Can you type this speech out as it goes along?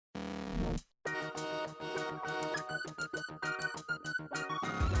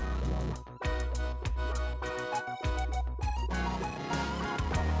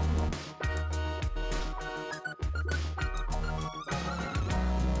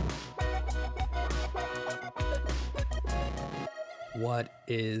What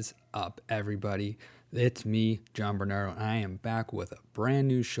is up, everybody? It's me, John Bernardo, and I am back with a brand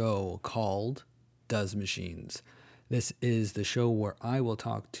new show called Does Machines. This is the show where I will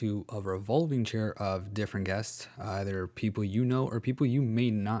talk to a revolving chair of different guests, either people you know or people you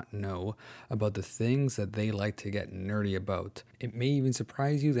may not know, about the things that they like to get nerdy about. It may even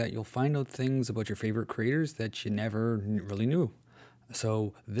surprise you that you'll find out things about your favorite creators that you never really knew.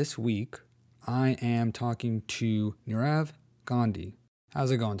 So this week, I am talking to Nirav Gandhi.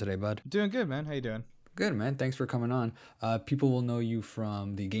 How's it going today, bud? Doing good, man. How you doing? Good, man. Thanks for coming on. People will know you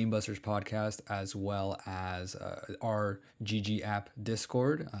from the Game Busters podcast as well as our GG app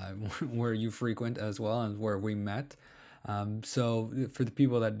Discord, where you frequent as well and where we met. So for the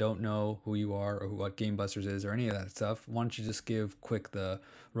people that don't know who you are or what Game Busters is or any of that stuff, why don't you just give quick the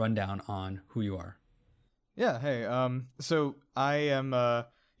rundown on who you are? Yeah. Hey. So I am.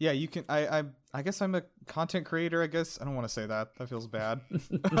 Yeah. You can. I guess I'm a content creator. I guess I don't want to say that. That feels bad.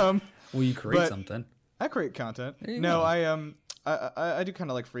 Well, you create something. I create content. No, I do kind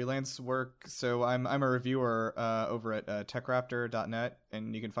of like freelance work. So I'm a reviewer over at techraptor.net,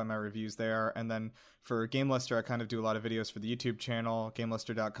 and you can find my reviews there. And then for GameLuster, I kind of do a lot of videos for the YouTube channel,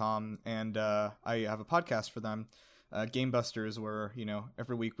 GameLuster.com, and I have a podcast for them, Game Busters, where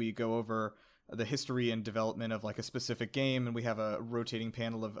every week we go over the history and development of like a specific game, and we have a rotating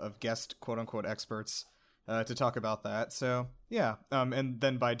panel of guest quote unquote experts to talk about that. So yeah, and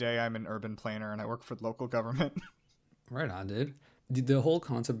then by day I'm an urban planner and I work for the local government. Right on, dude. The whole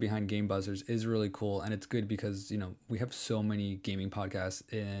concept behind Game Buzzers is really cool, and it's good because we have so many gaming podcasts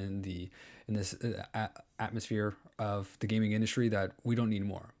in this atmosphere of the gaming industry that we don't need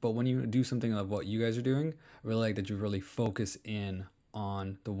more. But when you do something like what you guys are doing, I really like that you really focus in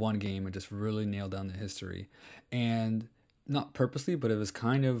on the one game and just really nail down the history. And not purposely, but it was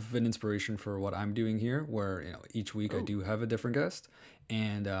kind of an inspiration for what I'm doing here, where each week I do have a different guest.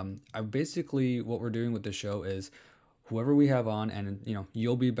 And I basically, what we're doing with the show is whoever we have on, and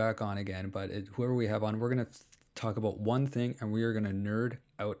you'll be back on again, but whoever we have on, we're going to talk about one thing and we are going to nerd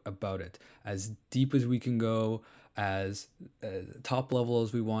out about it as deep as we can go, as top level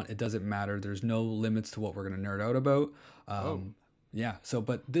as we want. It doesn't matter. There's no limits to what we're going to nerd out about. Yeah. So,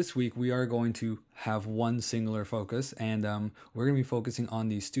 but this week we are going to have one singular focus, and we're going to be focusing on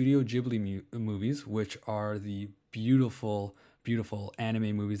the Studio Ghibli movies, which are the beautiful, beautiful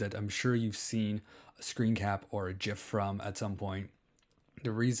anime movies that I'm sure you've seen a screen cap or a GIF from at some point.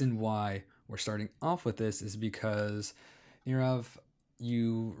 The reason why we're starting off with this is because, Nirav,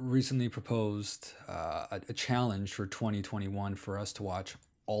 you recently proposed a challenge for 2021 for us to watch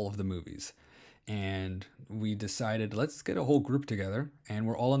all of the movies. And we decided, let's get a whole group together, and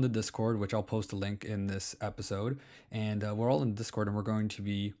we're all in the Discord, which I'll post a link in this episode. And we're all in the Discord, and we're going to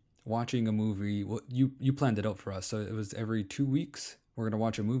be watching a movie. Well, you planned it out for us, so it was every 2 weeks we're going to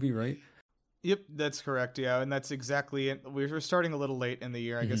watch a movie, right? Yep, that's correct. Yeah, and that's exactly it. We're starting a little late in the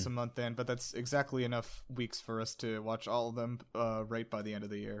year, I guess a month in, but that's exactly enough weeks for us to watch all of them right by the end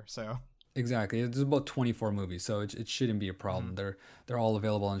of the year. So exactly, it's about 24 movies, so it shouldn't be a problem. They're all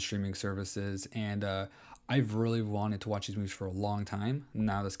available on streaming services, and I've really wanted to watch these movies for a long time.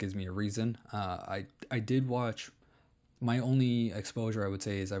 Now this gives me a reason. I did watch. My only exposure, I would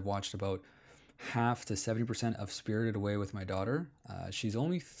say, is I've watched about half to 70% of Spirited Away with my daughter. She's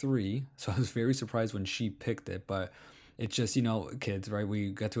only 3, so I was very surprised when she picked it, but it's just, kids, right?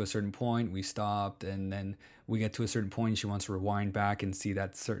 We get to a certain point, we stopped, and then we get to a certain point, she wants to rewind back and see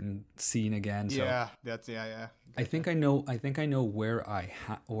that certain scene again. So yeah, yeah. I think I know where I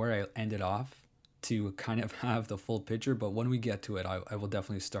ended off to kind of have the full picture, but when we get to it, I will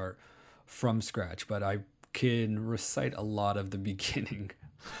definitely start from scratch, but I can recite a lot of the beginning.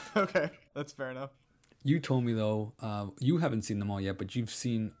 Okay, that's fair enough. You told me, though, you haven't seen them all yet, but you've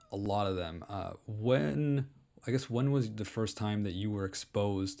seen a lot of them. When was the first time that you were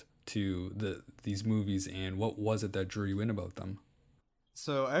exposed to these movies, and what was it that drew you in about them?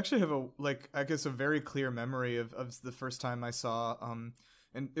 So I actually have a very clear memory of the first time I saw,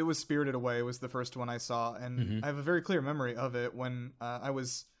 and it was Spirited Away was the first one I saw, and I have a very clear memory of it when I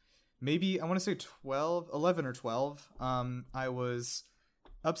was maybe, I want to say 11 or 12. I was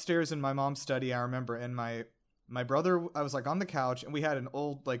upstairs in my mom's study, I remember, and my brother, I was like on the couch, and we had an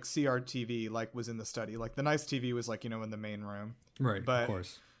old like CRT like was in the study. Like the nice TV was like, in the main room. Right, of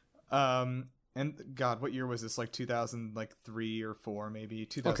course. And God, what year was this? Like 2003 or 4, maybe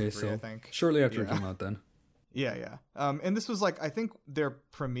 2003, okay, so I think. Shortly after it came out, then. Yeah. And this was like, I think their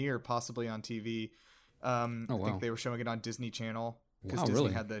premiere possibly on TV. I think they were showing it on Disney Channel because Disney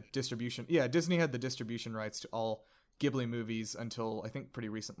really? had the distribution. Yeah, Disney had the distribution rights to all Ghibli movies until I think pretty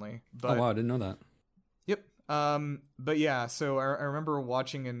recently. But, oh wow, I didn't know that. Yep. But yeah, so I remember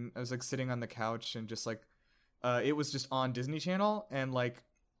watching, and I was like sitting on the couch and just like, it was just on Disney Channel, and like,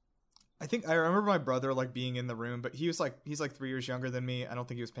 I think I remember my brother like being in the room, but he's like 3 years younger than me. I don't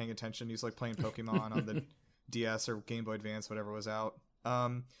think he was paying attention. He was like playing Pokemon on the DS or Game Boy Advance, whatever was out.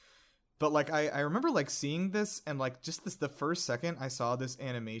 But like I remember like seeing this, and like just the first second I saw this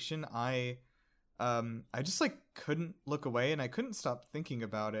animation, I just like couldn't look away, and I couldn't stop thinking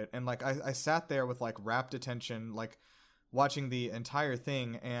about it. And like I sat there with like rapt attention, like watching the entire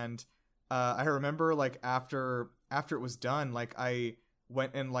thing. And I remember like after it was done, like I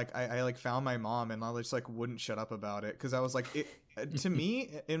went and like I like found my mom, and I just like wouldn't shut up about it, because I was like, it to me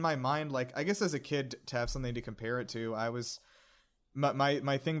in my mind, like I guess as a kid, to have something to compare it to, I was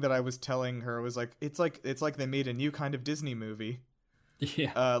my thing that I was telling her was like, it's like they made a new kind of Disney movie.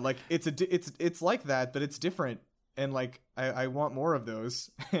 Yeah. Like it's like that, but it's different, and like I want more of those.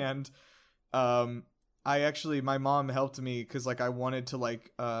 And I actually, my mom helped me, because like I wanted to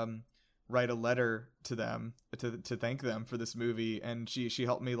like write a letter to them to thank them for this movie, and she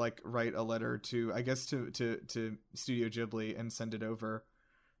helped me like write a letter to, I guess, to Studio Ghibli and send it over.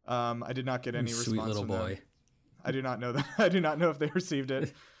 I did not get any response. Sweet little boy. Them. I do not know that. I do not know if they received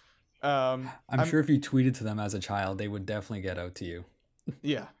it. I'm sure if you tweeted to them as a child, they would definitely get out to you.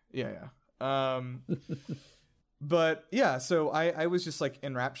 Yeah. But yeah, so I was just like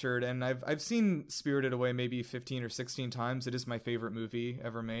enraptured, and I've seen Spirited Away maybe 15 or 16 times. It is my favorite movie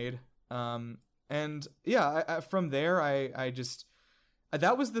ever made. And yeah, I from there, I just,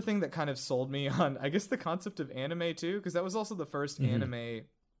 that was the thing that kind of sold me on, I guess, the concept of anime too, because that was also the first anime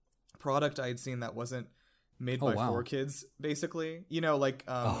product I had seen that wasn't made by 4Kids, basically, you know, like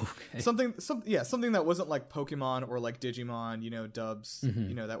something that wasn't like Pokemon or like Digimon, you know, dubs,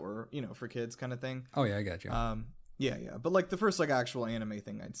 you know, that were, you know, for kids kind of thing. Oh yeah, I got you. Yeah, but like the first like actual anime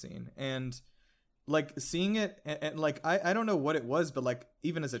thing I'd seen, and like seeing it, and like I don't know what it was, but like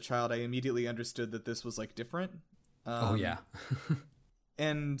even as a child, I immediately understood that this was like different. Oh yeah.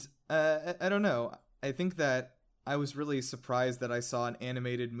 And I don't know, I think that I was really surprised that I saw an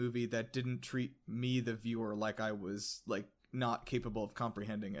animated movie that didn't treat me, the viewer, like I was like not capable of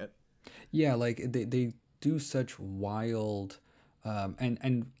comprehending it. Yeah, like they do such wild,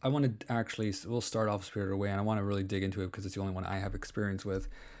 and I want to actually, we'll start off Spirited Away, and I want to really dig into it because it's the only one I have experience with.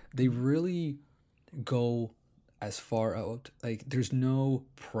 They really go as far out, like there's no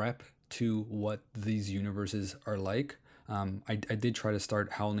prep to what these universes are like. I did try to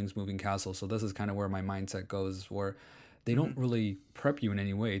start Howling's Moving Castle, so this is kind of where my mindset goes, where they don't really prep you in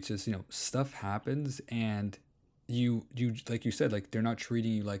any way. It's just, you know, stuff happens, and you like you said, like they're not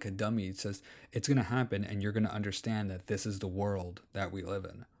treating you like a dummy. It's just, it's gonna happen, and you're gonna understand that this is the world that we live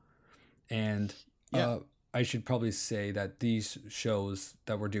in. And I should probably say that these shows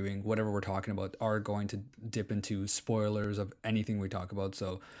that we're doing, whatever we're talking about, are going to dip into spoilers of anything we talk about.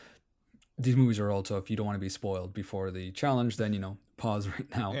 So these movies are also, if you don't want to be spoiled before the challenge, then, you know, pause right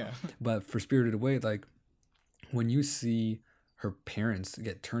now. Yeah. But for Spirited Away, like when you see her parents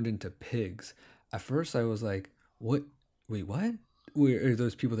get turned into pigs, at first I was like, what? Wait, what? Are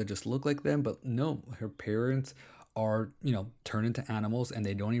those people that just look like them? But no, her parents are, you know, turned into animals, and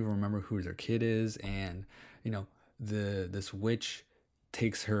they don't even remember who their kid is. And, you know, this witch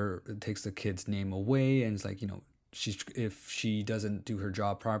takes the kid's name away, and it's like, you know, if she doesn't do her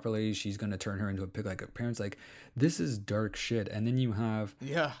job properly, she's gonna turn her into a pig like her parents. Like, this is dark shit. And then you have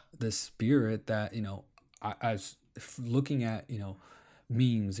the spirit that, you know, I was looking at, you know,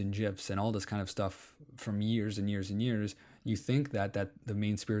 memes and gifs and all this kind of stuff from years and years and years. You think that the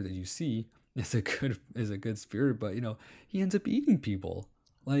main spirit that you see is a good spirit, but, you know, he ends up eating people.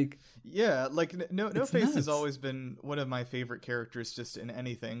 Like, yeah, like No Face nuts. has always been one of my favorite characters just in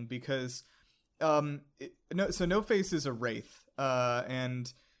anything, because No Face is a wraith,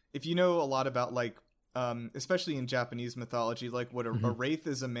 and if you know a lot about like especially in Japanese mythology, like what a wraith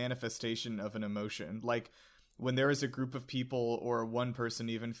is, a manifestation of an emotion. Like when there is a group of people, or one person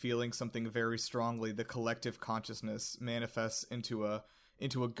even, feeling something very strongly, the collective consciousness manifests into a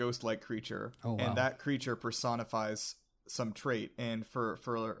ghost-like creature. Oh, wow. And that creature personifies some trait. And for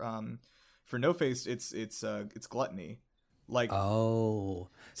No Face, it's gluttony. Like, oh,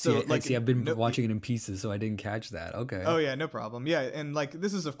 so I've been watching it in pieces, so I didn't catch that. Okay. Oh yeah, no problem. Yeah, and like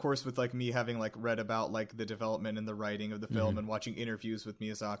this is of course with like me having like read about like the development and the writing of the film and watching interviews with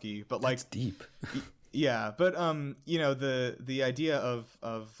Miyazaki, but like that's deep. Yeah, but you know, the idea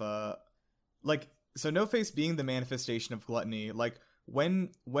of like, so No Face being the manifestation of gluttony, like when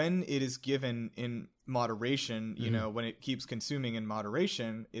it is given in moderation, you know, when it keeps consuming in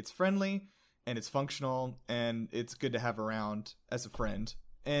moderation, it's friendly and it's functional and it's good to have around as a friend.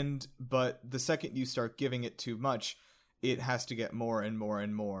 but the second you start giving it too much, it has to get more and more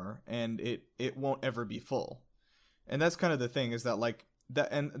and more, and it won't ever be full. And that's kind of the thing, is that like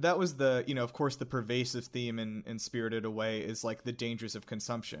that was the, you know, of course the pervasive theme in Spirited Away is like the dangers of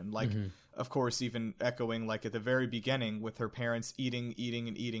consumption. Like, of course, even echoing like at the very beginning with her parents eating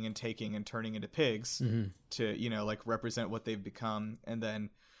and taking and turning into pigs to, you know, like represent what they've become. And then,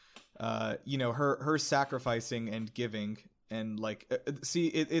 you know, her sacrificing and giving, and like, see,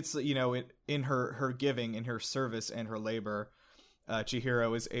 it's, you know, in her giving, in her service and her labor,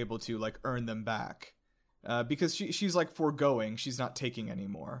 Chihiro is able to like earn them back. Because she's like foregoing, she's not taking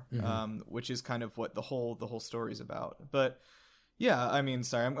anymore, which is kind of what the whole story is about. But yeah, I mean,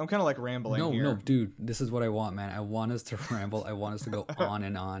 sorry, I'm kind of like rambling here. No, dude, this is what I want, man. I want us to ramble. I want us to go on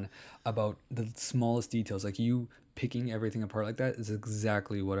and on about the smallest details. Like, you picking everything apart like that is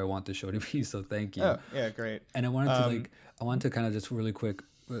exactly what I want the show to be. So thank you. Oh, yeah, great. And I wanted to kind of just really quick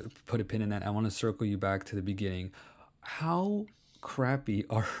put a pin in that. I want to circle you back to the beginning. How crappy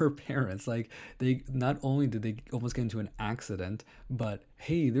are her parents? Like, they not only did they almost get into an accident, but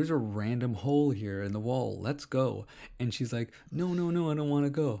hey, there's a random hole here in the wall, let's go. And she's like, no, I don't want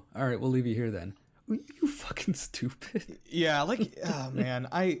to go. All right, we'll leave you here then. You fucking stupid. Yeah, like, oh man,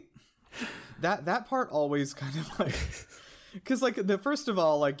 that part always kind of like, because like the first of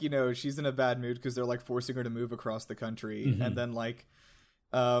all, like, you know, she's in a bad mood because they're like forcing her to move across the country, and then like,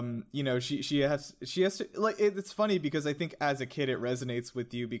 you know, she has to, like, it's funny because I think as a kid it resonates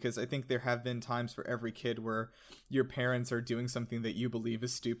with you, because I think there have been times for every kid where your parents are doing something that you believe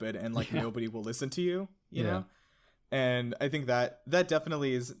is stupid, and like nobody will listen to you, you know. And I think that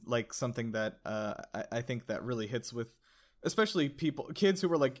definitely is like something that I think that really hits with, especially kids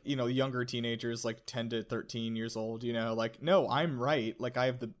who are like, you know, younger teenagers, like 10 to 13 years old, you know, like, no, I'm right, like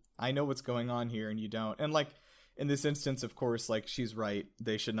I know what's going on here and you don't. And like, in this instance, of course, like, she's right.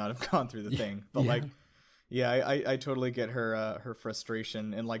 They should not have gone through the thing. But like, yeah, I totally get her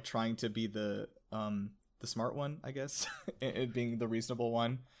frustration and like trying to be the smart one, I guess, and being the reasonable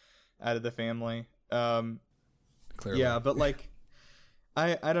one out of the family. Clearly. Yeah, but like,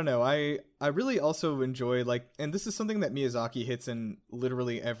 I don't know. I really also enjoy, like, and this is something that Miyazaki hits in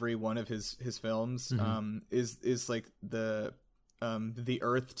literally every one of his films. Is like the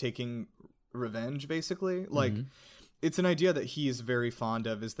Earth taking revenge, basically. Like, it's an idea that he is very fond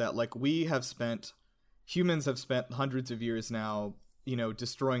of, is that like humans have spent hundreds of years now, you know,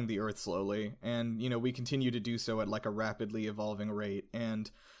 destroying the Earth slowly, and you know, we continue to do so at like a rapidly evolving rate. And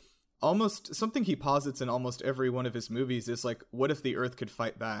almost something he posits in almost every one of his movies is like, what if the Earth could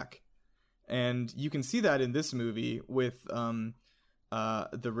fight back? And you can see that in this movie with the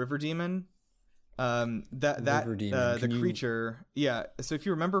river demon. The creature, yeah. So if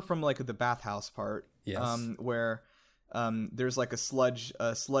you remember from like the bathhouse part, where there's like a sludge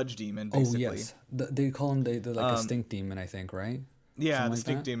demon, basically. Oh yes, they call him the like a stink demon, I think, right? Yeah, something the like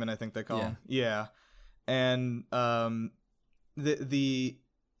stink demon, I think they call him. Yeah, and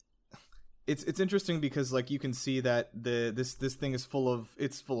it's interesting because like you can see that this thing is full of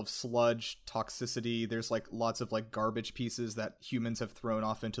sludge toxicity. There's like lots of like garbage pieces that humans have thrown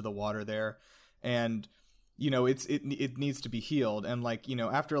off into the water there. And you know, it needs to be healed. And like, you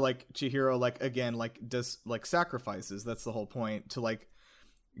know, after like Chihiro like again like does like sacrifices, that's the whole point, to like,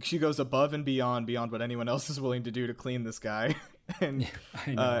 she goes above and beyond what anyone else is willing to do to clean this guy and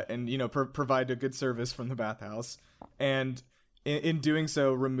and you know, provide a good service from the bathhouse, and in doing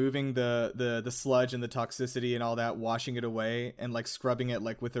so removing the sludge and the toxicity and all that, washing it away and like scrubbing it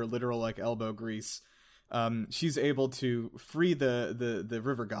like with her literal like elbow grease. She's able to free the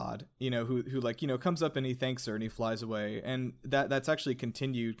river god, you know, who like, you know, comes up and he thanks her and he flies away. And that's actually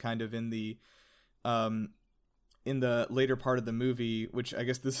continued kind of in the later part of the movie, which I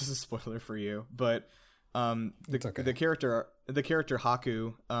guess this is a spoiler for you, but the character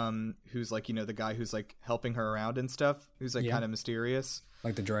Haku, who's like, you know, the guy who's like helping her around and stuff, who's like kind of mysterious,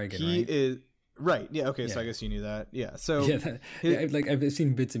 like the dragon, he right? is right. Yeah. Okay. Yeah. So I guess you knew that. Yeah. So like I've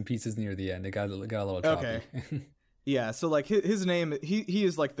seen bits and pieces near the end. It got a little choppy. Okay. Yeah. So like his name, he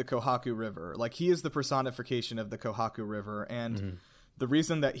is like the Kohaku River. Like, he is the personification of the Kohaku River. And the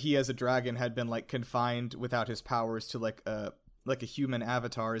reason that he as a dragon had been like confined without his powers to like a human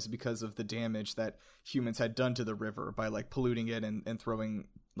avatar is because of the damage that humans had done to the river by like polluting it and throwing,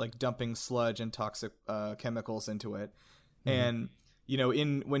 like, dumping sludge and toxic chemicals into it. And you know,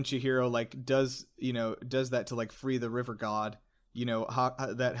 when Chihiro like does that to like free the river god, you know,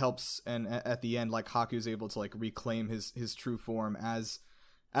 that helps, and at the end like Haku's able to like reclaim his true form as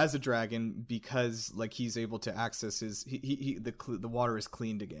a dragon, because like he's able to access the water is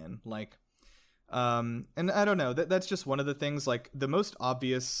cleaned again. Like And I don't know, that's just one of the things, like the most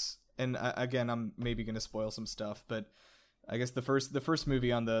obvious, and again, I'm maybe going to spoil some stuff, but I guess the first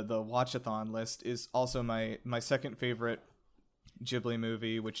movie on the watchathon list is also my second favorite Ghibli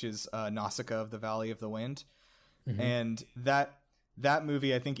movie, which is Nausicaa of the Valley of the Wind. Mm-hmm. And that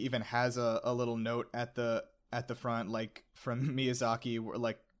movie, I think, even has a little note at the front, like from Miyazaki, where,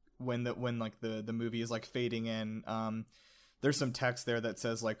 like when the movie is like fading in, there's some text there that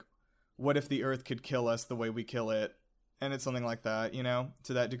says like, what if the earth could kill us the way we kill it? And it's something like that, you know,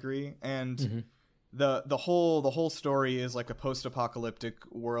 to that degree. And mm-hmm. the whole story is like a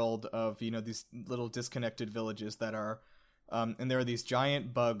post-apocalyptic world of, you know, these little disconnected villages that are and there are these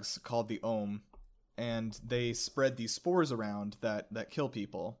giant bugs called the Ohm, and they spread these spores around that kill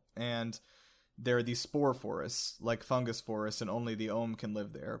people. And there are these spore forests, like fungus forests, and only the Ohm can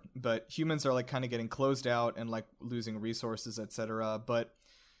live there. But humans are like kind of getting closed out and like losing resources, etc. But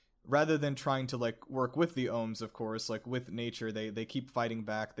rather than trying to like work with the Ohms, of course, like with nature, they keep fighting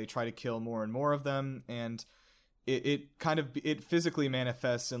back. They try to kill more and more of them, and it physically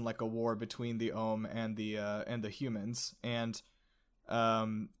manifests in like a war between the Ohm and the humans. And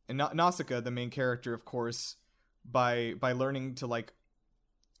Nausicaa, the main character, of course, by learning to like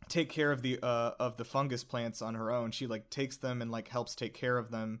take care of the fungus plants on her own, she like takes them and like helps take care of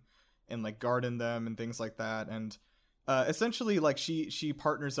them and like garden them and things like that. And essentially, like she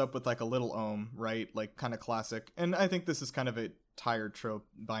partners up with like a little Ohm, right? Like kind of classic. And I think this is kind of a tired trope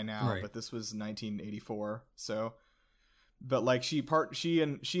by now, right. But this was 1984, so. But like she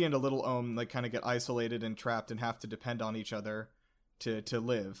and a little Ohm like kind of get isolated and trapped and have to depend on each other to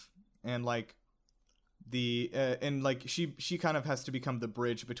live. And like and like she kind of has to become the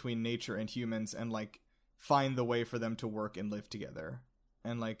bridge between nature and humans and like find the way for them to work and live together.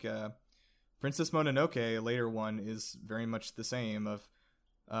 And like Princess Mononoke, a later one, is very much the same. Of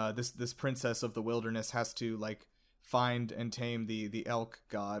this princess of the wilderness has to like find and tame the elk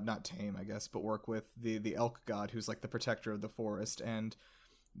god, not tame, I guess, but work with the elk god, who's like the protector of the forest. And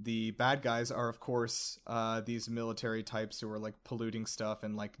the bad guys are, of course, these military types who are like polluting stuff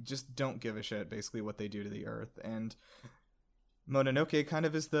and like just don't give a shit, basically, what they do to the earth. And Mononoke kind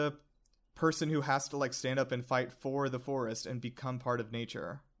of is the person who has to like stand up and fight for the forest and become part of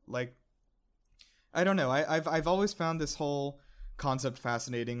nature. Like, I don't know, I've always found this whole concept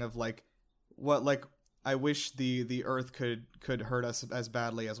fascinating of like what, like, I wish the earth could hurt us as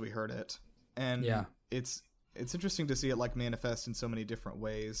badly as we hurt it. And yeah, it's interesting to see it like manifest in so many different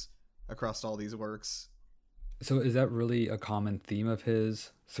ways across all these works. So is that really a common theme of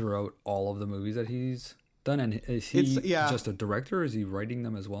his throughout all of the movies that he's done? And is he just a director, or is he writing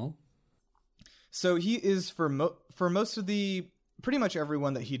them as well? So he is for most of the, pretty much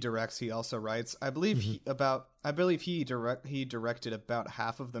everyone that he directs, he also writes. I believe mm-hmm. he directed about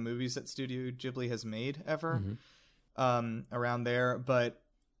half of the movies that Studio Ghibli has made ever, mm-hmm. Around there. But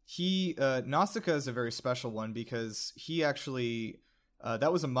he Nausicaa is a very special one because he actually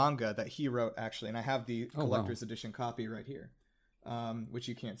that was a manga that he wrote, actually, and I have the collector's edition copy right here, which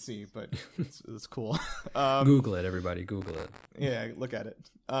you can't see, but it's cool. Google it, everybody. Google it. Yeah, look at it.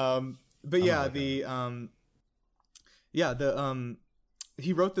 But yeah,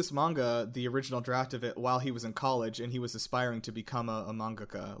 he wrote this manga, the original draft of it, while he was in college, and he was aspiring to become a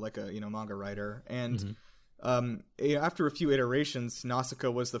mangaka, like a manga writer. And after a few iterations, Nausicaa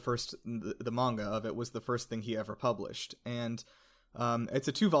was the manga of it was the first thing he ever published. And it's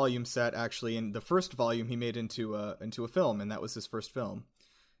a 2-volume set, actually, and the first volume he made into a film, and that was his first film.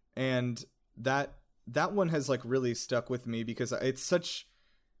 And that one has like really stuck with me because it's such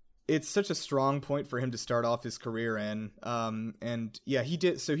a strong point for him to start off his career in. And yeah, he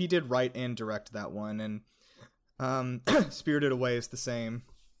did write and direct that one. And Spirited Away is the same.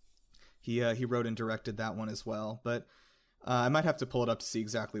 He wrote and directed that one as well. But I might have to pull it up to see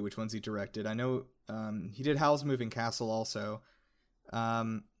exactly which ones he directed. I know he did Howl's Moving Castle also.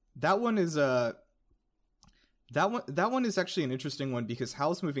 That one is actually an interesting one because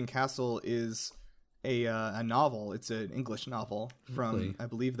Howl's Moving Castle is a novel. It's an English novel from, I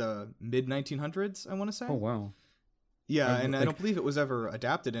believe, the mid-1900s, I want to say. Oh, wow. Yeah, and I don't believe it was ever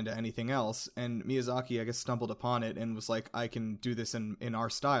adapted into anything else, and Miyazaki, I guess, stumbled upon it and was like, I can do this in our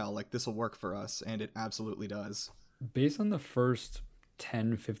style, like, this will work for us, and it absolutely does. Based on the first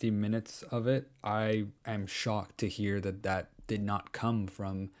 10-15 minutes of it, I am shocked to hear that did not come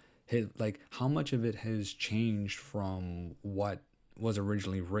from his, like, how much of it has changed from what was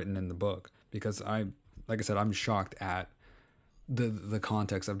originally written in the book, because like I said, I'm shocked at the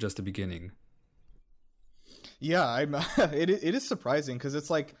context of just the beginning. Yeah, it is surprising because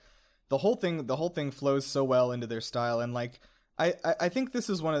it's like the whole thing flows so well into their style, and like I think this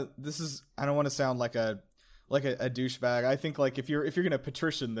is I don't want to sound like a douchebag. I think like if you're gonna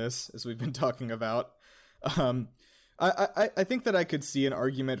patrician this, as we've been talking about, I think that I could see an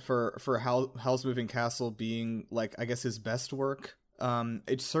argument for Howl's Moving Castle being like, I guess, his best work.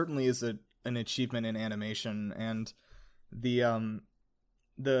 It certainly is an achievement in animation, and the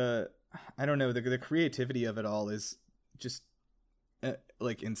I don't know, the creativity of it all is just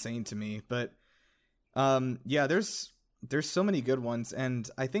like insane to me. But yeah, there's so many good ones, and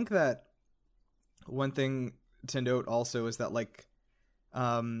I think that one thing to note also is that like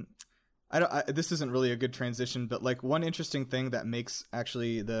this isn't really a good transition, but like one interesting thing that makes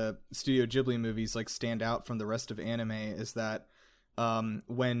actually the Studio Ghibli movies like stand out from the rest of anime is that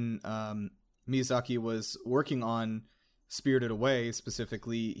when Miyazaki was working on Spirited Away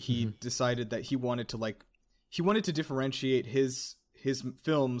specifically, he decided that he wanted to differentiate his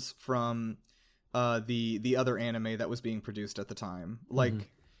films from the other anime that was being produced at the time.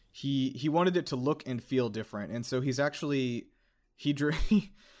 Like he wanted it to look and feel different, and so he's actually he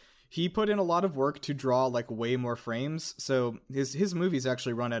put in a lot of work to draw like way more frames. So his movies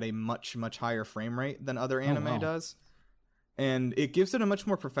actually run at a much higher frame rate than other anime does, and it gives it a much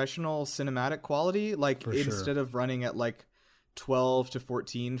more professional cinematic quality. Like instead of running at like 12 to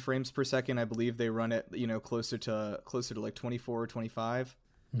 14 frames per second, I believe they run at, you know, closer to like 24 or 25.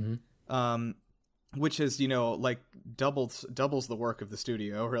 Which is, you know, like doubles the work of the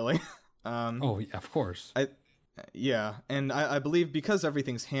studio, really. Oh yeah, of course. Yeah, and I believe because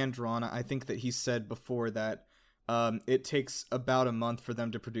everything's hand drawn, I think that he said before that it takes about a month for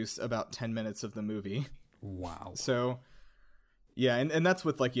them to produce about 10 minutes of the movie. Wow. So yeah, and that's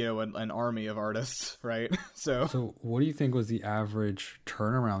with like, you know, an army of artists, right? So what do you think was the average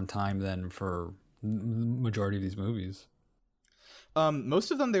turnaround time then for majority of these movies?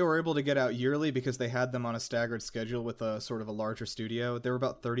 Most of them they were able to get out yearly because they had them on a staggered schedule with a sort of a larger studio. There were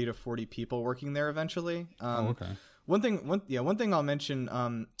about 30 to 40 people working there eventually. Okay. One thing I'll mention.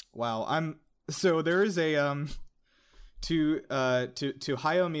 So there is a to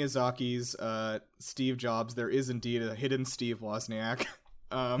Hayao Miyazaki's Steve Jobs, there is indeed a hidden Steve Wozniak,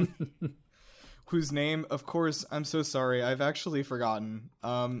 whose name, of course, I'm so sorry, I've actually forgotten.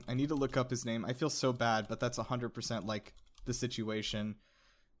 I need to look up his name. I feel so bad, but that's 100% like the situation.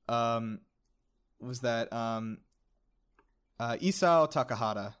 Was that Isao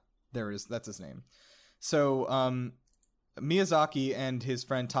Takahata? That's his name. So Miyazaki and his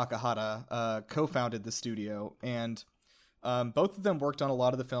friend Takahata co-founded the studio, and both of them worked on a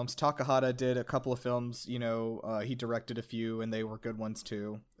lot of the films. Takahata did a couple of films, you know, he directed a few, and they were good ones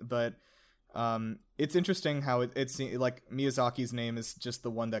too. But it's interesting how it's like Miyazaki's name is just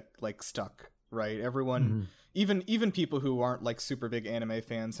the one that like stuck, right? Everyone, even people who aren't like super big anime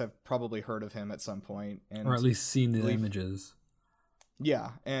fans have probably heard of him at some point, and or at least seen the images.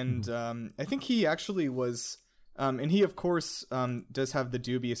 Yeah, and I think he actually was, and he of course does have the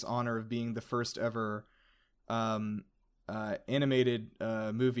dubious honor of being the first ever animated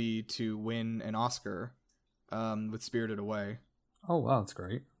movie to win an Oscar with Spirited Away. Oh wow, that's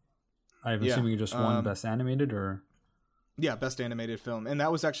great. I'm assuming you just won Best Animated, or yeah, Best Animated Film, and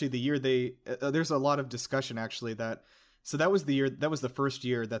that was actually the year they. There's a lot of discussion actually that was the year, that was the first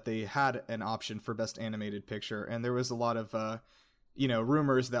year that they had an option for Best Animated Picture, and there was a lot of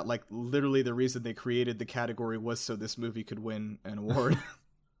rumors that like literally the reason they created the category was so this movie could win an award.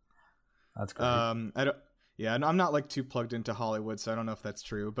 That's great. Yeah, and I'm not like too plugged into Hollywood, so I don't know if that's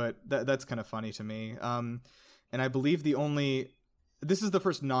true, but that's kind of funny to me. And I believe this is the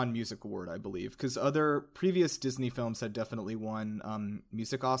first non-music award, I believe, because other previous Disney films had definitely won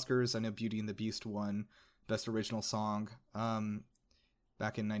music Oscars. I know Beauty and the Beast won Best Original Song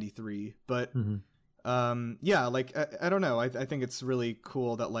back in '93, but yeah, like I don't know. I think it's really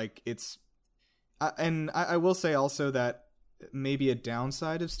cool that like it's, and I will say also that maybe a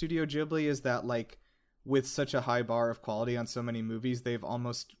downside of Studio Ghibli is that like with such a high bar of quality on so many movies, they've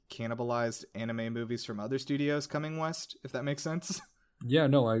almost cannibalized anime movies from other studios coming west, if that makes sense. Yeah,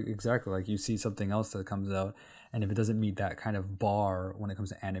 no, exactly. Like you see something else that comes out, and if it doesn't meet that kind of bar when it comes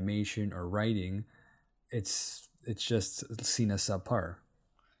to animation or writing, it's just seen as subpar.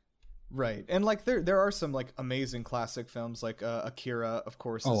 Right. And like there are some like amazing classic films, like Akira, of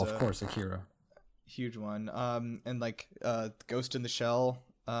course. Of course, Akira. Huge one. And like Ghost in the Shell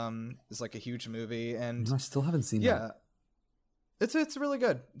is like a huge movie, and I still haven't seen that. It's really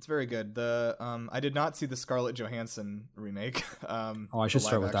good. It's very good. I did not see the Scarlett Johansson remake. I should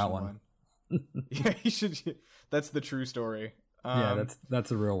start with that one. Yeah, you should. That's the true story. Yeah, that's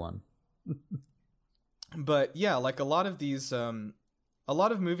the real one. But yeah, like a lot of these, a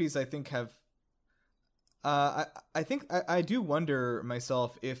lot of movies I think have, I think I do wonder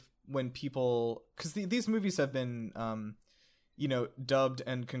myself if when people, because these movies have been dubbed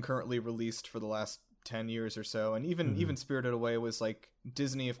and concurrently released for the last 10 years or so, and even Spirited Away was like,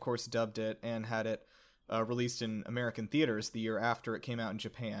 Disney of course dubbed it and had it released in American theaters the year after it came out in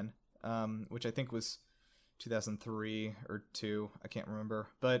Japan, which I think was 2003 or 2, I can't remember.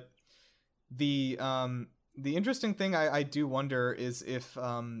 But the interesting thing I do wonder is if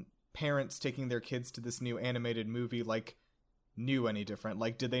parents taking their kids to this new animated movie like knew any different.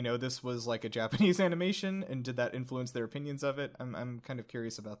 Like, did they know this was like a Japanese animation, and did that influence their opinions of it? I'm kind of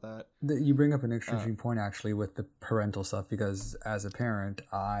curious about that. You bring up an interesting point actually with the parental stuff, because as a parent,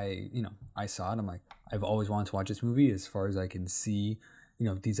 I saw it. I'm like, I've always wanted to watch this movie. As far as I can see,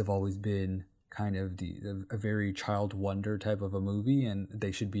 these have always been kind of a very child wonder type of a movie, and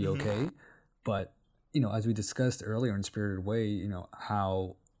they should be okay. But as we discussed earlier in Spirited Away,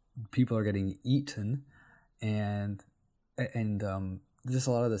 how people are getting eaten, and there's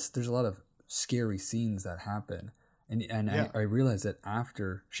a lot of this. There's a lot of scary scenes that happen, and yeah. I realized that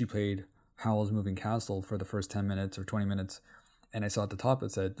after she played Howl's Moving Castle for the first 10 minutes or 20 minutes, and I saw at the top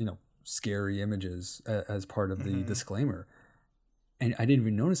it said scary images as part of the disclaimer. And I didn't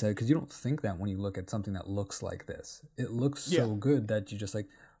even notice that, because you don't think that when you look at something that looks like this. It looks so good that you just like,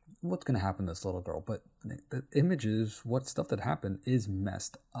 what's going to happen to this little girl? But the images, what stuff that happened is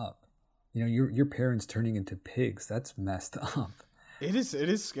messed up. Your parents turning into pigs, that's messed up. It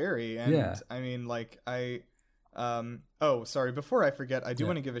is scary. And I mean, like, sorry, before I forget, I do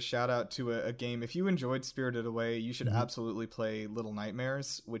want to give a shout out to a game. If you enjoyed Spirited Away, you should absolutely play Little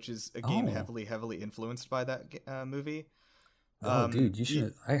Nightmares, which is a game heavily influenced by that movie. Dude, you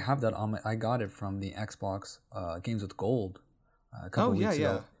should. I have that on I got it from the Xbox Games with Gold a couple weeks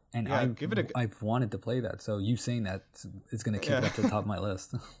ago. And I've wanted to play that. So you saying that is going to kick it up to the top of my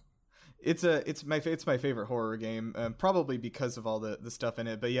list. It's my favorite horror game, probably because of all the stuff in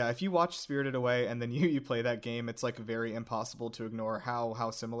it. But yeah, if you watch Spirited Away and then you play that game, it's like very impossible to ignore how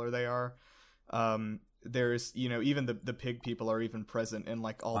similar they are. There's even the pig people are even present in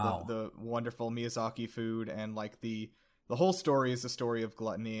like all the wonderful Miyazaki food, and like the whole story is a story of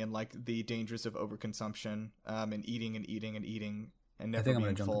gluttony and like the dangers of overconsumption, and eating and eating and eating and never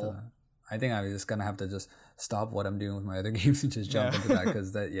being full. Into that. I think I'm just gonna have to just stop what I'm doing with my other games and just jump into that,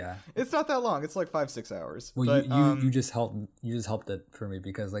 because it's not that long. It's like 5-6 hours. Well, but, you just helped it for me,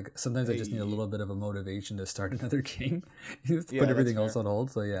 because like sometimes I just need a little bit of a motivation to start another game. You just put everything else on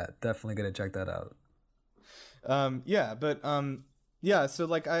hold. So yeah, definitely gonna check that out. So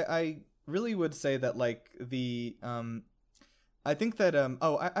like I really would say that like the I think that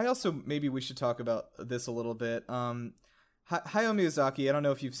I also, maybe we should talk about this a little bit. Hayao Miyazaki, I don't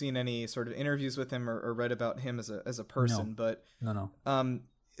know if you've seen any sort of interviews with him or read about him as a person, but no.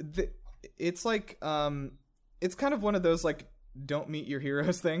 It's like it's kind of one of those like don't meet your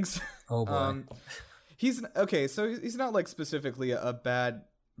heroes things. Oh boy. He's not like specifically a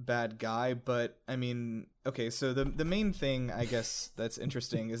bad guy, but I mean, okay, so the main thing I guess that's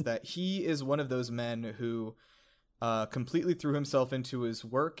interesting is that he is one of those men who completely threw himself into his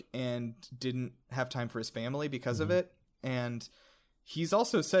work and didn't have time for his family because of it. And he's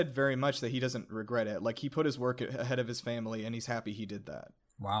also said very much that he doesn't regret it. Like, he put his work ahead of his family, and he's happy he did that.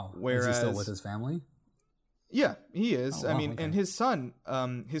 Wow. Is he still with his family? Yeah, he is. And his son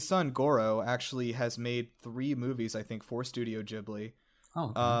Goro actually has made 3 movies, I think, for Studio Ghibli.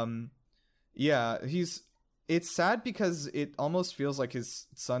 Oh. Okay. It's sad because it almost feels like his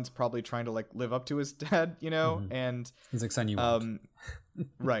son's probably trying to like live up to his dad, and he's like, son, you won't.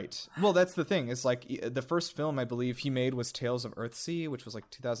 Right. Well, that's the thing. It's like the first film I believe he made was Tales of Earthsea, which was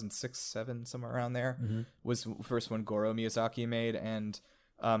like 2006-7, somewhere around there. Was the first one Goro Miyazaki made, and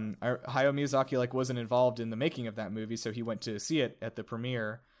Hayao Miyazaki like wasn't involved in the making of that movie, so he went to see it at the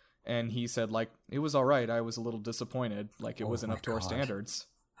premiere, and he said like it was all right. I was a little disappointed, like it wasn't up to our standards.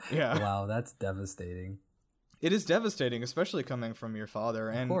 Yeah. Wow, that's devastating. It is devastating, especially coming from your father.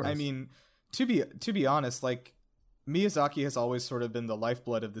 And I mean, to be honest, like Miyazaki has always sort of been the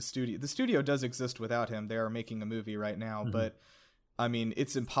lifeblood of the studio. The studio does exist without him. They are making a movie right now, but I mean,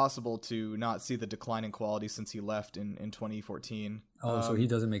 it's impossible to not see the decline in quality since he left in 2014. Oh, so he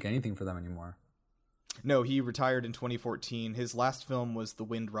doesn't make anything for them anymore. No, he retired in 2014. His last film was The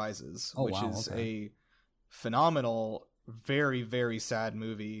Wind Rises, which is a phenomenal, very, very sad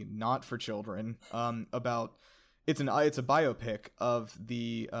movie, not for children, about... It's a biopic of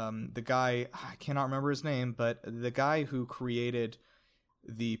the guy, I cannot remember his name, but the guy who created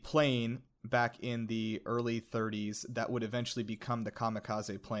the plane back in the early 30s that would eventually become the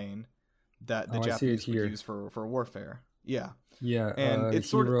kamikaze plane that the Japanese would use for warfare. Yeah. Yeah. And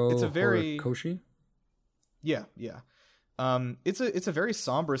it's a very Horikoshi? Yeah. It's a very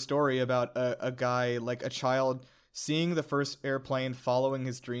somber story about a guy, like a child, seeing the first airplane, following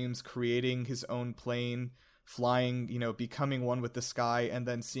his dreams, creating his own plane, flying, becoming one with the sky, and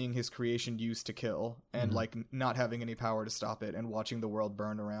then seeing his creation used to kill, and like not having any power to stop it, and watching the world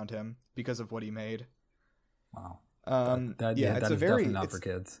burn around him because of what he made. Wow. That is definitely not for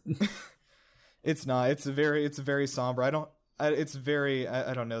kids. It's not. It's very somber. I don't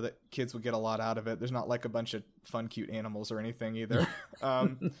know that kids would get a lot out of it. There's not like a bunch of fun, cute animals or anything either.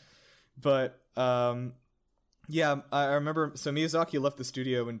 Yeah, I remember. So Miyazaki left the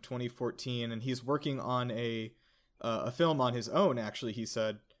studio in 2014, and he's working on a film on his own. Actually, he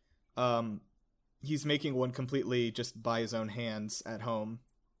said he's making one completely just by his own hands at home,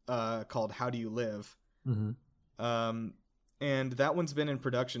 called "How Do You Live?" And that one's been in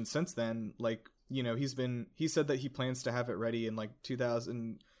production since then. Like, he said that he plans to have it ready in like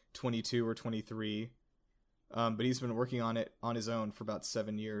 2022 or 23. But he's been working on it on his own for about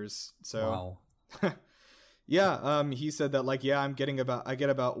 7 years. So, wow. Yeah. He said that like, yeah, I get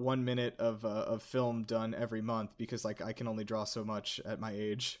about 1 minute of film done every month because like I can only draw so much at my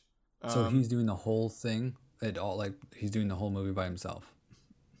age. So he's doing the whole thing he's doing the whole movie by himself.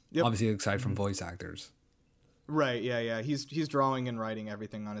 Yep. Obviously, aside from voice actors. Right. Yeah. He's drawing and writing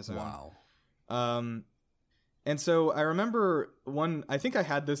everything on his own. Wow. And so I remember I think I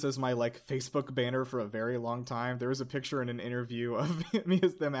had this as my like Facebook banner for a very long time. There was a picture in an interview of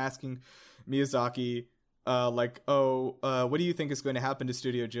them asking Miyazaki, what do you think is going to happen to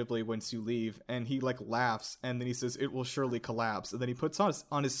Studio Ghibli once you leave? And he like laughs, and then he says, "It will surely collapse." And then he puts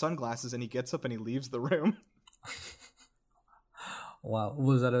on his sunglasses and he gets up and he leaves the room. Wow.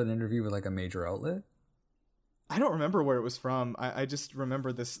 Was that an interview with like a major outlet? I don't remember where it was from. I just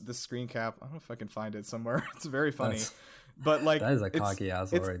remember this screen cap. I don't know if I can find it somewhere. It's very funny. But like, that is a cocky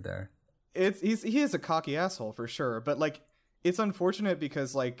asshole right there. He is a cocky asshole for sure. But like, it's unfortunate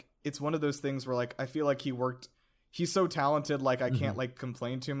because like it's one of those things where like I feel like he's so talented, like I can't like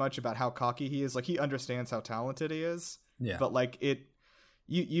complain too much about how cocky he is. Like he understands how talented he is. Yeah. But like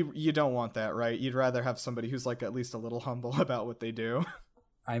you don't want that, right? You'd rather have somebody who's like at least a little humble about what they do.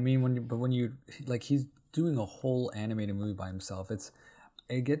 I mean, when you like, he's doing a whole animated movie by himself. It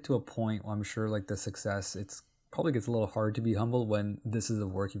get to a point where I'm sure like the success, it's probably gets a little hard to be humble when this is the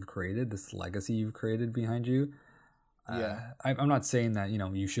work you've created, this legacy you've created behind you. Yeah. I'm not saying that,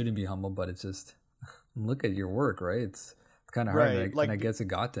 you shouldn't be humble, but it's just, look at your work, right? It's kind of hard. Right. And I guess it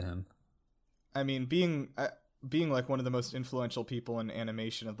got to him. I mean, being like one of the most influential people in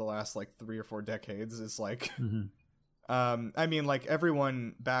animation of the last like 3 or 4 decades is like, I mean, like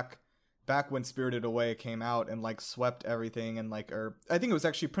everyone back when Spirited Away came out and like swept everything, and like, I think it was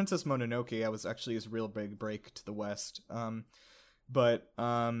actually Princess Mononoke. Was actually his real big break to the West. But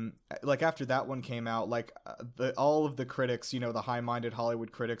like after that one came out, like all of the critics, the high-minded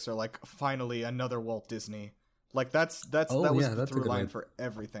Hollywood critics are like, finally another Walt Disney. Like that was the through line for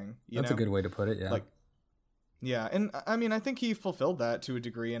everything. That's a good way to put it. Yeah. Like, yeah, and I mean, I think he fulfilled that to a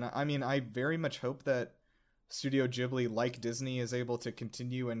degree, and I mean, I very much hope that Studio Ghibli, like Disney, is able to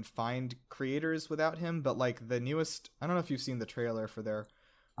continue and find creators without him. But like the newest, I don't know if you've seen the trailer for their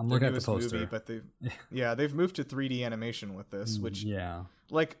looking at the poster movie, but they've moved to 3D animation with this, which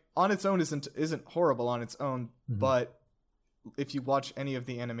like on its own isn't horrible on its own, but if you watch any of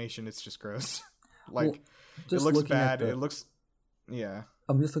the animation, it's just gross. Like it looks bad. It looks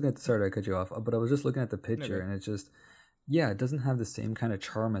I'm just looking at sorry I cut you off, but I was just looking at the picture and it just it doesn't have the same kind of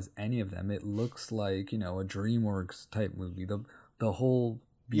charm as any of them. It looks like, a DreamWorks type movie. The whole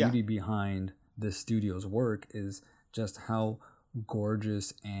beauty behind the studio's work is just how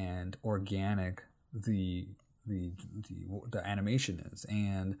gorgeous and organic the animation is,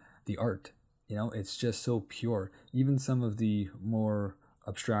 and the art. It's just so pure. Even some of the more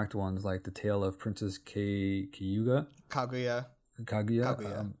abstract ones, like the Tale of Princess Kaguya.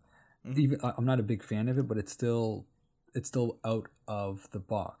 Even I'm not a big fan of it, but it's still out of the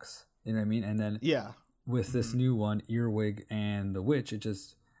box. You know what I mean? And then with this new one, Earwig and the Witch,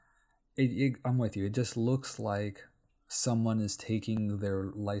 I'm with you. It just looks like someone is taking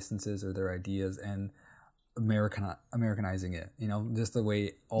their licenses or their ideas and Americanizing it. Just the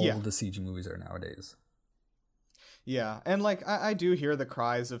way all the CG movies are nowadays. Yeah, and like I do hear the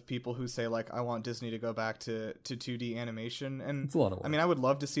cries of people who say like, I want Disney to go back to 2D animation, and it's a lot of work. I mean, I would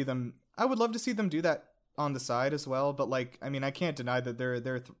love to see them do that on the side as well, but like, I mean, I can't deny that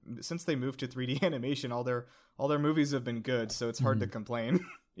they're since they moved to 3D animation, all their movies have been good, so it's hard to complain.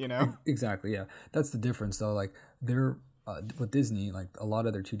 Exactly. Yeah, that's the difference though. Like they're with Disney, like a lot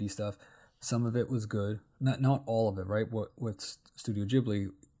of their 2D stuff, some of it was good, not all of it, right? With Studio Ghibli,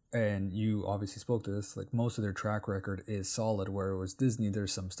 and you obviously spoke to this, like most of their track record is solid, where it was Disney,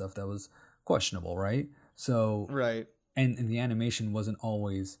 there's some stuff that was questionable, right? So, Right. and the animation wasn't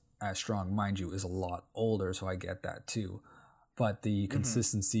always as strong. Mind you, is a lot older, so I get that too. But the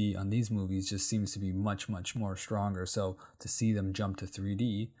consistency on these movies just seems to be much, much more stronger. So to see them jump to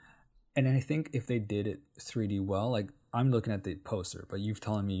 3D, and I think if they did it 3D well, like I'm looking at the poster, but you've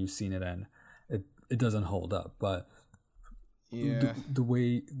telling me you've seen it and it doesn't hold up. But Yeah. the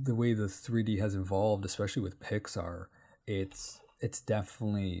way the 3D has evolved, especially with Pixar, it's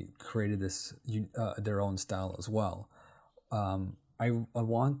definitely created this their own style as well. I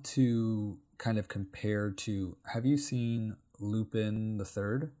want to kind of compare to. Have you seen Lupin the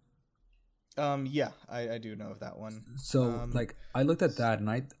Third? Yeah, I do know of that one. So like I looked at that and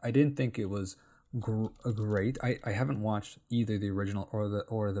I didn't think it was great. I haven't watched either the original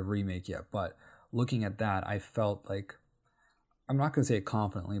or the remake yet, but looking at that, I felt like, I'm not going to say it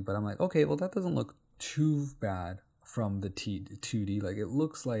confidently, but I'm like, okay, well that doesn't look too bad from the 2D. Like it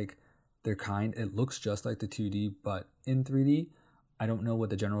looks like it looks just like the 2D, but in 3D. I don't know what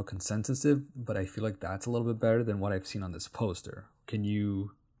the general consensus is, but I feel like that's a little bit better than what I've seen on this poster. Do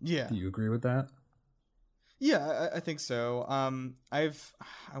you agree with that? Yeah, I think so. I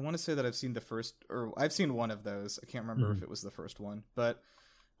want to say that I've seen I've seen one of those. I can't remember if it was the first one, but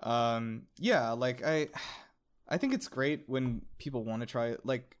yeah, like I think it's great when people want to try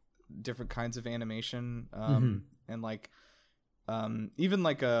like different kinds of animation, and like even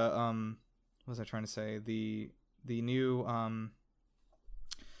like what was I trying to say? The new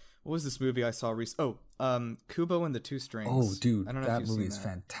what was this movie I saw recently? Kubo and the Two Strings. Oh, dude, I don't know that if movie you've is seen that.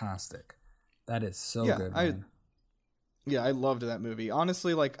 fantastic. That is so good, man. I loved that movie.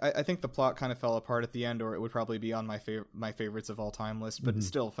 Honestly, like I think the plot kind of fell apart at the end, or it would probably be on my favorites of all time list. But it's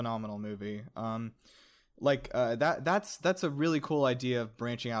still a phenomenal movie. That's a really cool idea of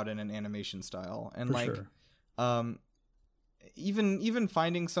branching out in an animation style, and For sure. Even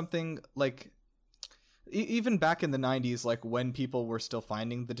finding something like. Even back in the 90s, like when people were still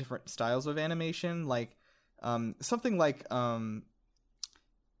finding the different styles of animation, like something like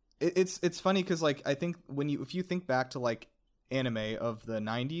it's funny because like I think if you think back to like anime of the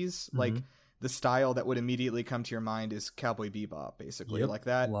 90s, like the style that would immediately come to your mind is Cowboy Bebop, basically. Yep, like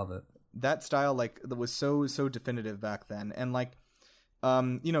that. Love it. That style like that was so definitive back then, and like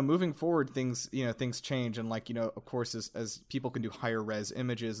moving forward, things change, and like of course as people can do higher res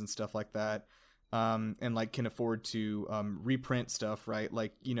images and stuff like that. And like can afford to reprint stuff, right?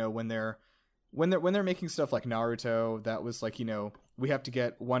 Like when they're making stuff like Naruto, that was like we have to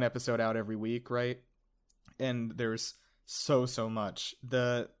get one episode out every week, right? And there's so much.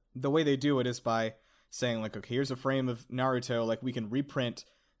 The way they do it is by saying like, okay, here's a frame of Naruto, like we can reprint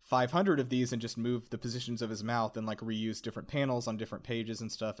 500 of these and just move the positions of his mouth and like reuse different panels on different pages and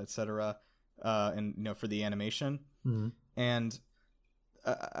stuff, etc. And for the animation, and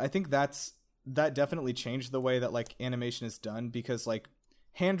I think that definitely changed the way that like animation is done, because like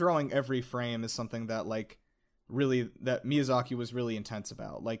hand drawing every frame is something that like really that Miyazaki was really intense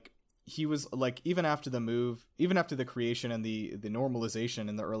about. Like he was like even after the creation and the normalization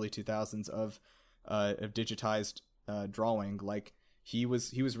in the early 2000s of digitized drawing, like he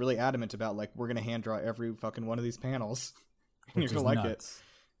was really adamant about like, we're gonna hand draw every fucking one of these panels and you're gonna like it.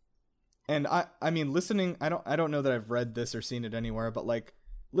 And I mean listening, I don't know that I've read this or seen it anywhere, but like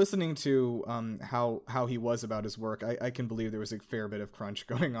listening to how he was about his work, I can believe there was a fair bit of crunch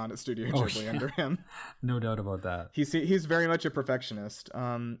going on at Studio Ghibli under him. No doubt about that. He's very much a perfectionist.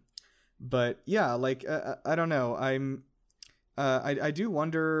 But yeah, like I don't know. I do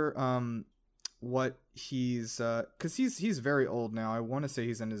wonder what he's because he's very old now. I want to say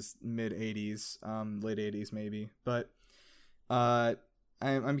he's in his mid 80s, late 80s maybe. But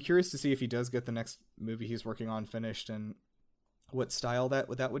I'm curious to see if he does get the next movie he's working on finished and what style that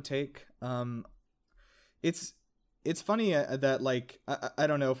would take. It's funny that like I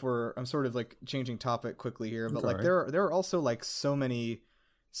don't know if I'm sort of like changing topic quickly here, but like there are also like so many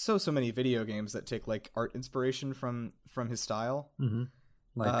video games that take like art inspiration from his style.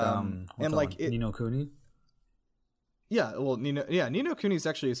 Like and like Ni no Kuni. Yeah, well, Ni no Kuni is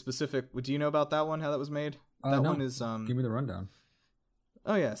actually a specific. Do you know about that one? How that was made? That no. one is Give me the rundown.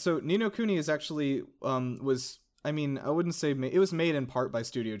 Oh yeah, so Ni no Kuni is actually was. I mean, I wouldn't say it was made in part by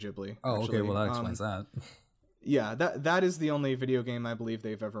Studio Ghibli. Oh, actually. okay. Well, that explains that. Yeah, that is the only video game I believe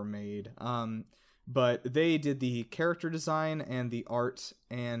they've ever made. But they did the character design and the art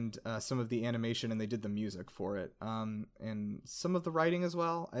and some of the animation, and they did the music for it, and some of the writing as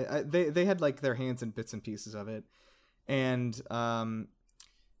well. They had like their hands in bits and pieces of it, and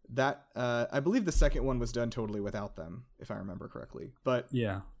that I believe the second one was done totally without them, if I remember correctly. But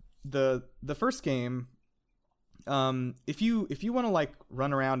yeah. the first game, if you want to like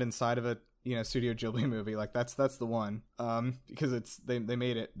run around inside of a Studio Ghibli movie, like that's the one, because it's they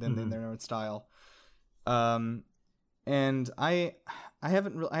made it then in their own style. And I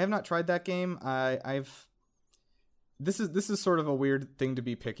have not tried that game. This is sort of a weird thing to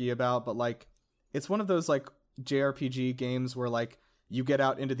be picky about, but like it's one of those like JRPG games where like you get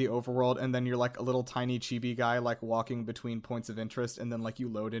out into the overworld and then you're like a little tiny chibi guy like walking between points of interest, and then like you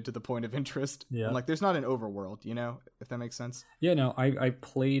load into the point of interest. Yeah. And like there's not an overworld, if that makes sense. Yeah, no, I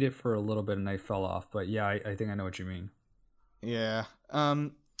played it for a little bit and I fell off, but yeah, I think I know what you mean. Yeah.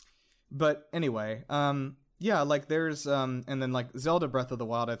 But anyway, yeah, like there's and then like Zelda Breath of the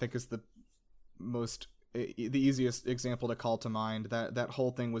Wild I think is the easiest example to call to mind. That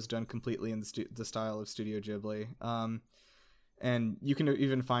whole thing was done completely in the style of Studio Ghibli. And you can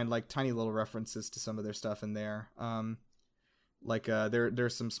even find like tiny little references to some of their stuff in there. Like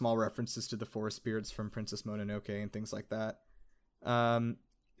there's some small references to the forest spirits from Princess Mononoke and things like that.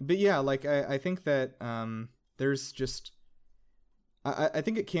 But yeah, like I think that there's just I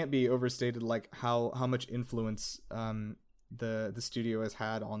think it can't be overstated like how much influence the studio has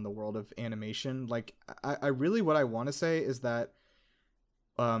had on the world of animation. Like I really, what I want to say is that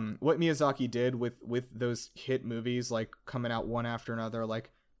what Miyazaki did with those hit movies, like coming out one after another, like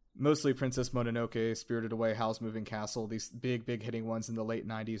mostly Princess Mononoke, Spirited Away, Howl's Moving Castle, these big hitting ones in the late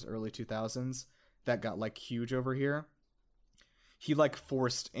 90s, early 2000s that got like huge over here. He like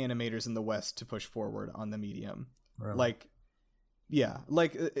forced animators in the West to push forward on the medium. Really? Like, yeah,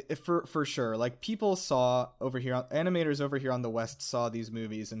 like for sure. Like people saw over here, animators over here on the West saw these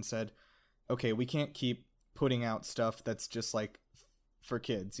movies and said, okay, we can't keep putting out stuff that's just like for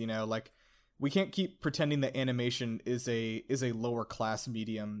kids, like we can't keep pretending that animation is a lower class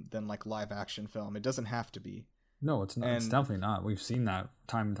medium than like live action film. It doesn't have to be. No, it's not. It's definitely not. We've seen that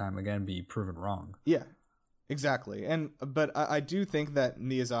time and time again be proven wrong. Yeah, exactly. But I do think that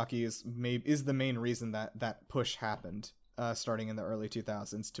Miyazaki is the main reason that push happened, starting in the early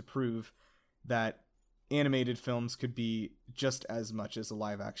 2000s, to prove that animated films could be just as much as a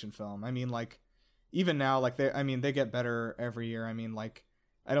live action film. I mean, like even now, like they get better every year. I mean, like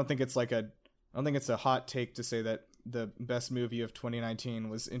I don't think it's a hot take to say that the best movie of 2019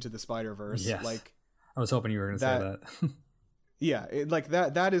 was Into the Spider-Verse. Yes. Like I was hoping you were going to say that. Yeah, like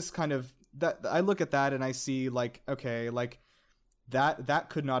that is kind of that. I look at that and I see like, okay, like that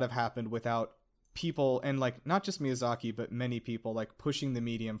could not have happened without people, and like not just Miyazaki but many people like pushing the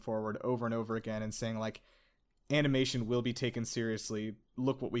medium forward over and over again and saying like animation will be taken seriously.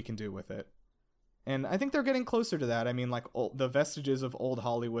 Look what we can do with it. And I think they're getting closer to that. I mean, like the vestiges of old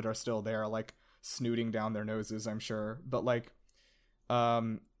Hollywood are still there, like snooting down their noses, I'm sure. But like,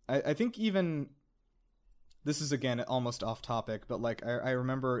 I think even this is again almost off topic, but like I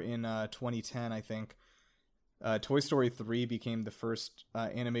remember in 2010, I think Toy Story 3 became the first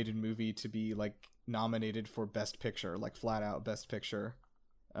animated movie to be like nominated for Best Picture, like flat out Best Picture.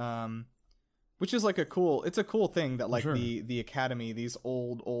 Which is like a cool thing that like sure. the Academy, these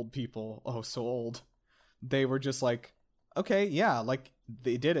old people, so old, they were just like, okay, yeah, like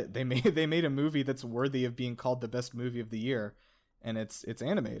they did it. They made a movie that's worthy of being called the best movie of the year, and it's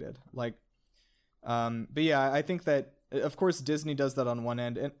animated. Like, but yeah, I think that of course Disney does that on one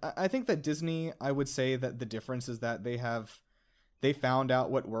end, and I think that Disney, I would say that the difference is that they found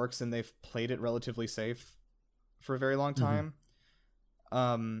out what works and they've played it relatively safe for a very long time.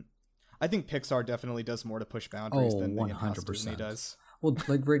 I think Pixar definitely does more to push boundaries than 100% Disney does. Well,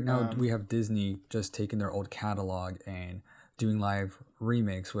 like right now we have Disney just taking their old catalog and doing live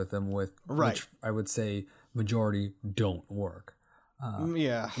remakes with them, which I would say majority don't work.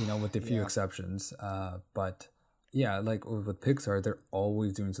 With a few exceptions. But yeah, like with Pixar, they're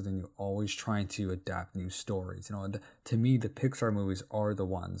always doing something new, always trying to adapt new stories. To me, the Pixar movies are the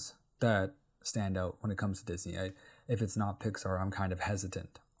ones that stand out when it comes to Disney. If it's not Pixar, I'm kind of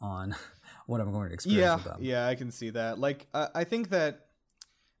hesitant on what I'm going to experience with them. Yeah, I can see that. Like, I think that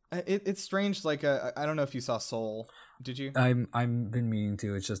it's strange. Like, I don't know if you saw Soul. Did you? I've been meaning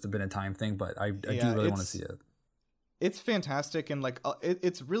to. It's just been a time thing, but I do really want to see it. It's fantastic, and like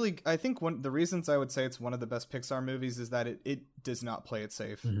it's really. I think one the reasons I would say it's one of the best Pixar movies is that it does not play it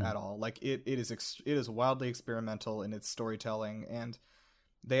safe at all. Like it is wildly experimental in its storytelling, and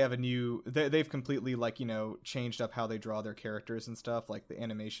they have they've completely like changed up how they draw their characters and stuff. Like the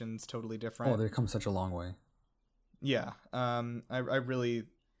animation's totally different. Oh, they've come such a long way. Yeah. I'm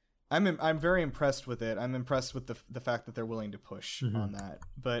very impressed with it. I'm impressed with the fact that they're willing to push on that.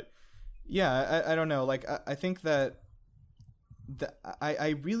 But yeah, I don't know. Like I think that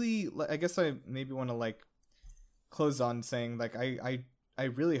I really, I guess I maybe want to like close on saying like I I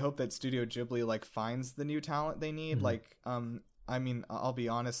really hope that Studio Ghibli like finds the new talent they need. Mhm. Like, I mean, I'll be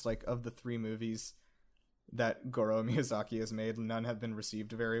honest, like of the 3 movies that Goro Miyazaki has made, none have been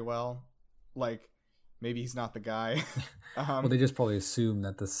received very well. Like, maybe he's not the guy. Well, they just probably assume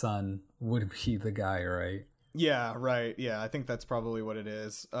that the son would be the guy, right? Yeah, right. Yeah, I think that's probably what it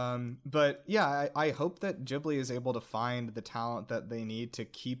is. But yeah, I hope that Ghibli is able to find the talent that they need to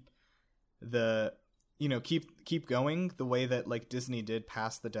keep the, keep going the way that like Disney did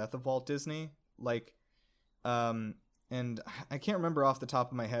past the death of Walt Disney. Like, and I can't remember off the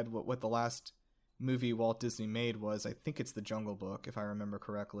top of my head what the last movie Walt Disney made was. I think it's The Jungle Book, if I remember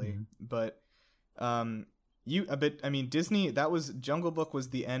correctly. Mhm. But, Disney, that was Jungle Book was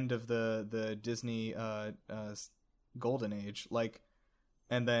the end of the Disney golden age, like,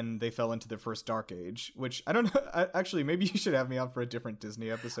 and then they fell into their first dark age, which I don't know. Actually, maybe you should have me on for a different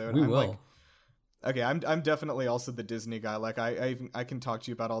Disney episode. We I'm will. like, okay, I'm definitely also the Disney guy. Like, I can talk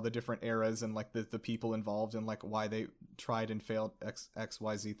to you about all the different eras and like the people involved and like why they tried and failed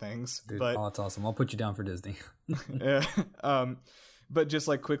XYZ things. Dude, But that's awesome. I'll put you down for Disney. yeah. But just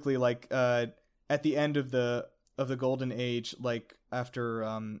like quickly, like at the end of the golden age, like after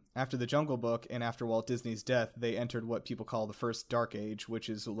the Jungle Book and after Walt Disney's death, they entered what people call the first dark age, which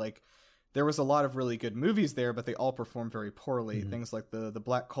is like there was a lot of really good movies there, but they all performed very poorly. Mhm. Things like the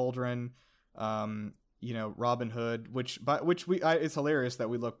Black Cauldron, Robin Hood, which it's hilarious that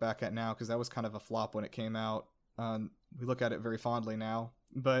we look back at now because that was kind of a flop when it came out. We look at it very fondly now,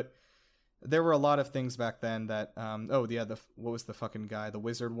 but there were a lot of things back then that what was the fucking guy, the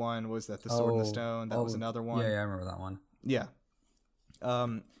wizard one, was that the Sword in the Stone, that was another one. Yeah, I remember that one. Yeah.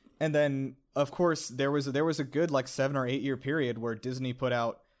 And then of course there was a good like 7 or 8 year period where Disney put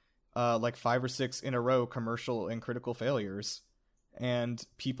out like 5 or 6 in a row commercial and critical failures, and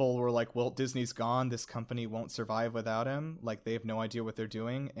people were like, well, Disney's gone, this company won't survive without him, like they have no idea what they're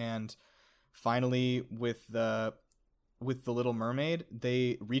doing. And finally with the Little Mermaid,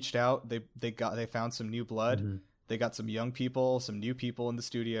 they reached out, they found some new blood. Mhm. They got some young people, some new people in the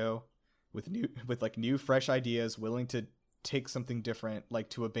studio with new fresh ideas, willing to take something different, like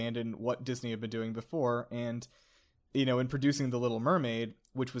to abandon what Disney had been doing before. And in producing The Little Mermaid,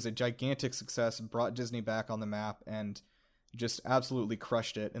 which was a gigantic success, brought Disney back on the map and just absolutely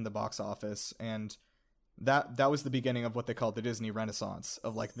crushed it in the box office. And that was the beginning of what they called the Disney Renaissance,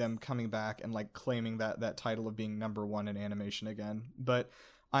 of like them coming back and like claiming that title of being #1 in animation again. But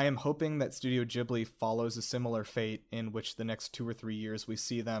I am hoping that Studio Ghibli follows a similar fate, in which the next 2 or 3 years we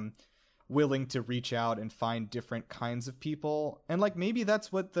see them willing to reach out and find different kinds of people. And like maybe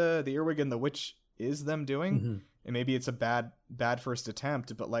that's what the Earwig and the Witch is them doing. Mhm. And maybe it's a bad first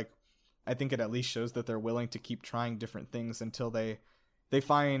attempt, but like I think it at least shows that they're willing to keep trying different things until they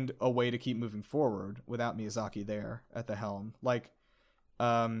find a way to keep moving forward without Miyazaki there at the helm. Like,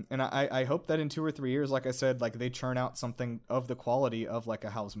 and I hope that in 2 or 3 years, like I said, like they churn out something of the quality of like a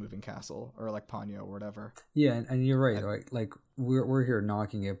Howl's Moving Castle or like Ponyo or whatever. Yeah, and you're right. Like we're here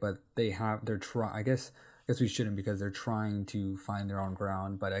knocking it, but they're trying. I guess we shouldn't, because they're trying to find their own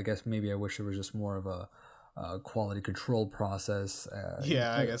ground. But I guess maybe I wish there was just more of a quality control process.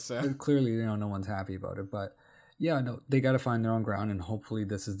 Yeah, I guess so. Clearly, no one's happy about it, but yeah, no, they got to find their own ground, and hopefully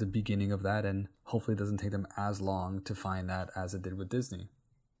this is the beginning of that, and hopefully it doesn't take them as long to find that as it did with Disney.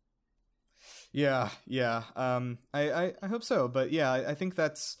 Yeah. I hope so, but yeah, I think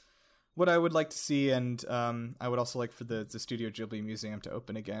that's what I would like to see, and I would also like for the Studio Ghibli Museum to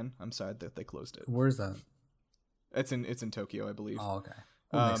open again. I'm sad that they closed it. Where's that? It's in Tokyo, I believe. Oh, okay.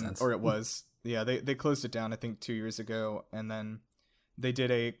 That makes sense. Or it was. Yeah, they closed it down I think 2 years ago, and then they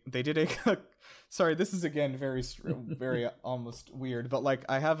did a sorry, this is again very almost weird, but like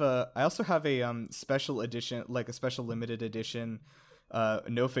I also have a special edition, like a special limited edition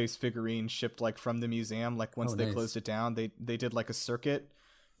No Face figurine shipped like from the museum. Like once they nice. closed it down, they did like a circuit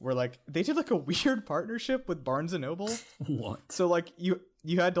where like they did like a weird partnership with Barnes and Noble. What? So like you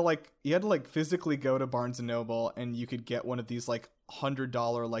had to physically go to Barnes and Noble, and you could get one of these like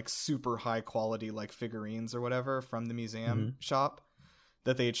 $100 like super high quality like figurines or whatever from the museum shop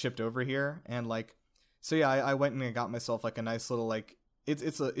that they had shipped over here. And like, so yeah, I went and I got myself like a nice little like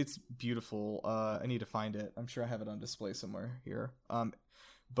it's beautiful. I need to find it. I'm sure I have it on display somewhere here.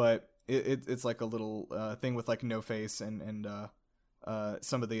 But it's like a little thing with like No Face and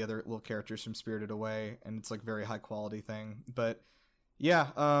some of the other little characters from Spirited Away, and it's like very high quality thing. But yeah,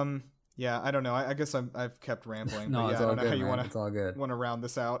 I don't know. I guess I've kept rambling. No, but yeah, it's I all don't know good, how you man. It's all good. want to round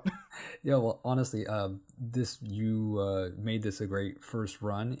this out. Yeah, well, honestly, you made this a great first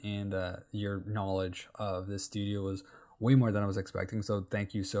run, and your knowledge of this studio was way more than I was expecting. So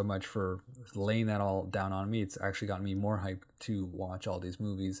thank you so much for laying that all down on me. It's actually gotten me more hyped to watch all these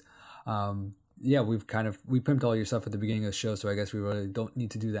movies. Yeah, we pimped all your stuff at the beginning of the show, so I guess we really don't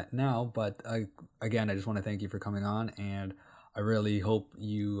need to do that now. But again, I just want to thank you for coming on, and I really hope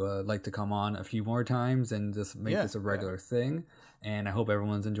you like to come on a few more times and just make this a regular thing. And I hope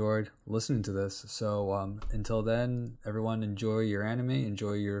everyone's enjoyed listening to this. So until then, everyone, enjoy your anime,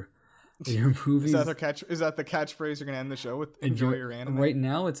 enjoy your movies. Is that the catchphrase you're gonna end the show with? Enjoy your anime. Right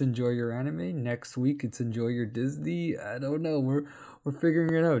now, it's enjoy your anime. Next week, it's enjoy your Disney. I don't know. We're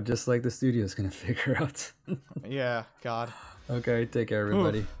figuring it out, just like the studio's gonna figure out. Yeah. God. Okay. Take care,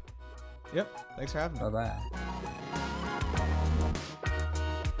 everybody. Yep. Thanks for having me. Bye bye.